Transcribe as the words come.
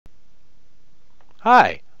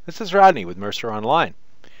Hi, this is Rodney with Mercer Online.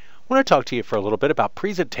 I want to talk to you for a little bit about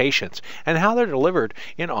presentations and how they're delivered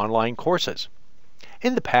in online courses.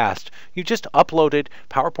 In the past, you just uploaded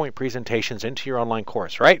PowerPoint presentations into your online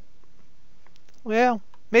course, right? Well,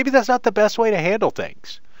 maybe that's not the best way to handle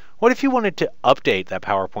things. What if you wanted to update that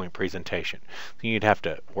PowerPoint presentation? Then you'd have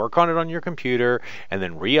to work on it on your computer and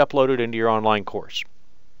then re-upload it into your online course.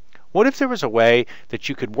 What if there was a way that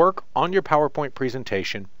you could work on your PowerPoint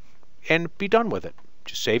presentation and be done with it?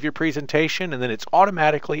 Just save your presentation and then it's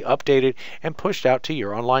automatically updated and pushed out to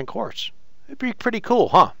your online course. It'd be pretty cool,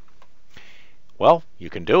 huh? Well, you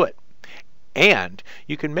can do it. And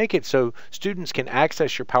you can make it so students can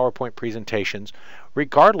access your PowerPoint presentations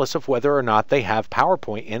regardless of whether or not they have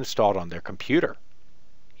PowerPoint installed on their computer.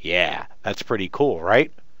 Yeah, that's pretty cool,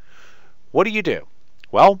 right? What do?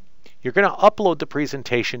 Well, you're going to upload the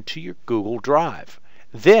presentation to your Google Drive.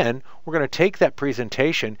 Then we're going to take that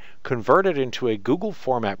presentation, convert it into a Google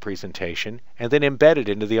format presentation, and then embed it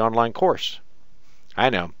into the online course. I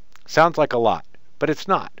know, sounds like a lot, but it's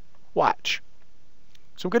not. Watch.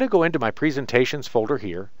 So I'm going to go into my presentations folder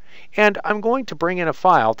here, and I'm going to bring in a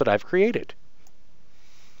file that I've created.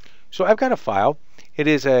 So I've got a file. It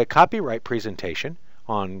is a copyright presentation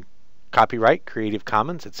on copyright, Creative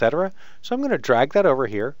Commons, etc. So I'm going to drag that over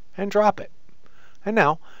here and drop it. And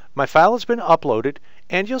now my file has been uploaded,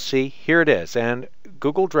 and you'll see here it is, and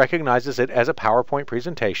Google recognizes it as a PowerPoint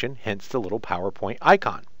presentation, hence the little PowerPoint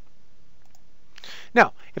icon.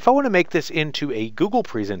 Now, if I want to make this into a Google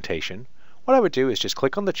presentation, what I would do is just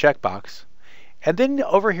click on the checkbox, and then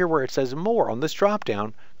over here where it says More on this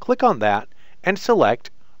drop-down, click on that and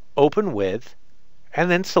select Open With,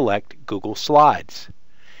 and then select Google Slides.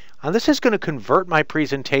 And this is going to convert my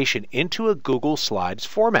presentation into a Google Slides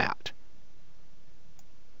format.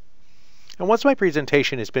 And once my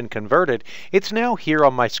presentation has been converted, it's now here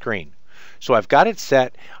on my screen. So I've got it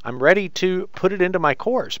set. I'm ready to put it into my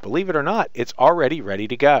course. Believe it or not, it's already ready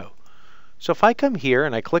to go. So if I come here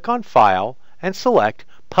and I click on File and select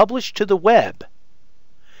Publish to the Web,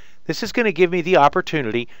 this is going to give me the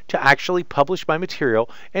opportunity to actually publish my material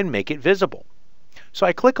and make it visible. So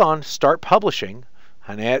I click on Start Publishing,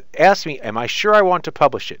 and it asks me, am I sure I want to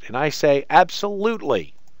publish it? And I say,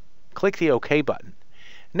 absolutely. Click the OK button.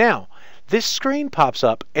 Now, this screen pops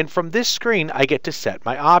up, and from this screen I get to set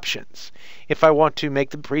my options. If I want to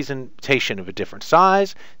make the presentation of a different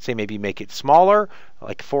size, say maybe make it smaller,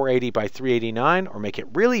 like 480 by 389, or make it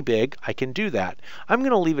really big, I can do that. I'm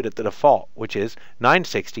going to leave it at the default, which is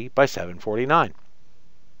 960 by 749.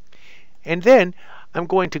 And then I'm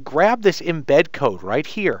going to grab this embed code right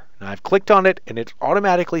here. Now I've clicked on it and it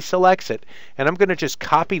automatically selects it, and I'm going to just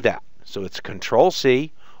copy that. So it's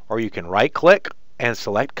Control-C, or you can right-click and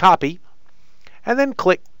select Copy, and then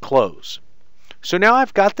click Close. So now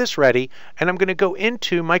I've got this ready, and I'm going to go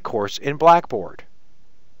into my course in Blackboard.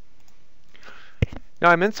 Now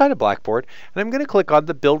I'm inside of Blackboard, and I'm going to click on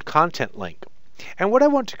the Build Content link. And what I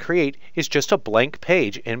want to create is just a blank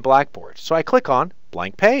page in Blackboard. So I click on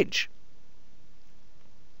Blank Page.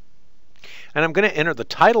 And I'm going to enter the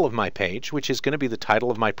title of my page, which is going to be the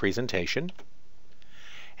title of my presentation.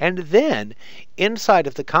 And then, inside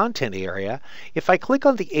of the content area, if I click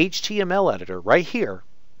on the HTML editor right here,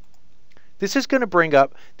 this is going to bring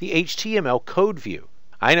up the HTML code view.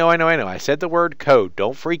 I know. I said the word code.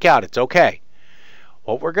 Don't freak out. It's okay.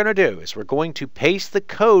 What we're going to do is we're going to paste the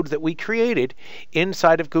code that we created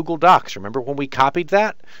inside of Google Docs. Remember when we copied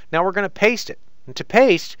that? Now we're going to paste it. And to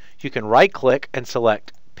paste, you can right-click and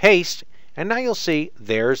select Paste, and now you'll see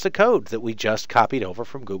there's the code that we just copied over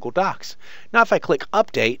from Google Docs. Now if I click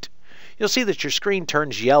Update, you'll see that your screen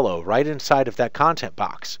turns yellow right inside of that content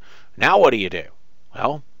box. Now what do?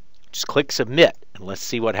 Well, just click Submit and let's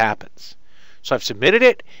see what happens. So I've submitted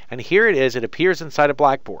it, and here it is. It appears inside of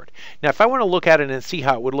Blackboard. Now if I want to look at it and see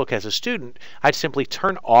how it would look as a student, I'd simply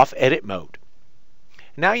turn off Edit Mode.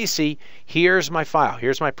 Now you see, here's my file.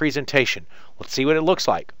 Here's my presentation. Let's see what it looks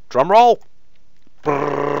like. Drum roll.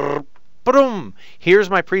 Boom!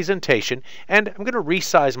 Here's my presentation, and I'm going to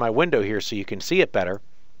resize my window here so you can see it better.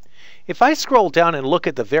 If I scroll down and look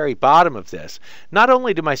at the very bottom of this, not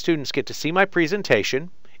only do my students get to see my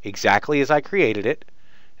presentation exactly as I created it,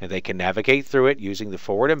 and they can navigate through it using the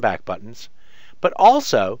forward and back buttons, but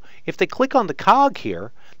also, if they click on the cog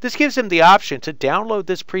here, this gives them the option to download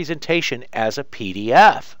this presentation as a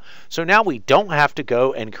PDF. So now we don't have to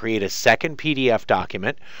go and create a second PDF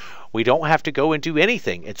document. We don't have to go and do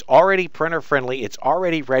anything. It's already printer friendly. It's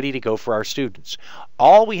already ready to go for our students.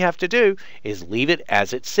 All we have to do is leave it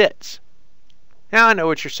as it sits. Now I know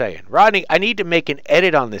what you're saying. Rodney, I need to make an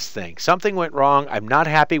edit on this thing. Something went wrong. I'm not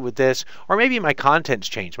happy with this. Or maybe my content's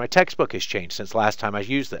changed. My textbook has changed since last time I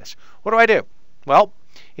used this. What do I do? Well,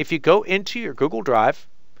 if you go into your Google Drive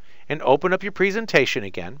and open up your presentation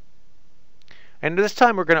again, and this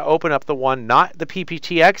time we're going to open up the one, not the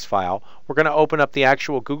PPTX file. We're going to open up the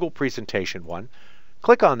actual Google presentation one.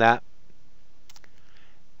 Click on that.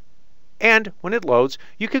 And when it loads,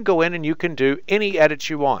 you can go in and you can do any edits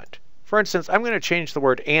you want. For instance, I'm going to change the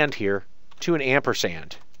word "and" here to an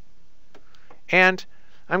ampersand. And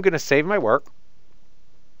I'm going to save my work,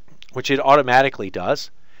 which it automatically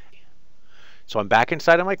does. So I'm back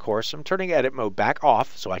inside of my course. I'm turning edit mode back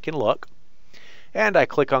off so I can look. And I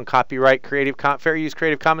click on Copyright, Fair Use,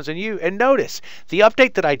 Creative Commons, and notice the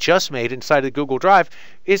update that I just made inside of Google Drive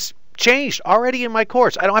is changed already in my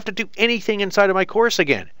course. I don't have to do anything inside of my course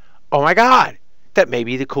again. Oh my God, that may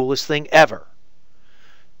be the coolest thing ever.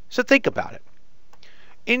 So think about it.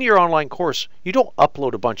 In your online course, you don't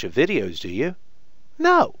upload a bunch of videos, do you?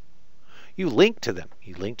 No. You link to them.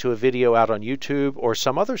 You link to a video out on YouTube or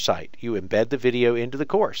some other site. You embed the video into the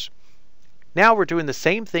course. Now we're doing the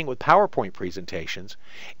same thing with PowerPoint presentations,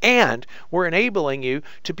 and we're enabling you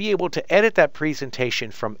to be able to edit that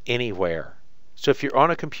presentation from anywhere. So if you're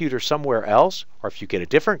on a computer somewhere else, or if you get a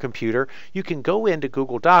different computer, you can go into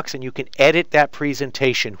Google Docs and you can edit that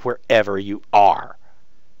presentation wherever you are.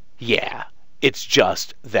 Yeah, it's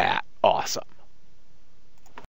just that awesome.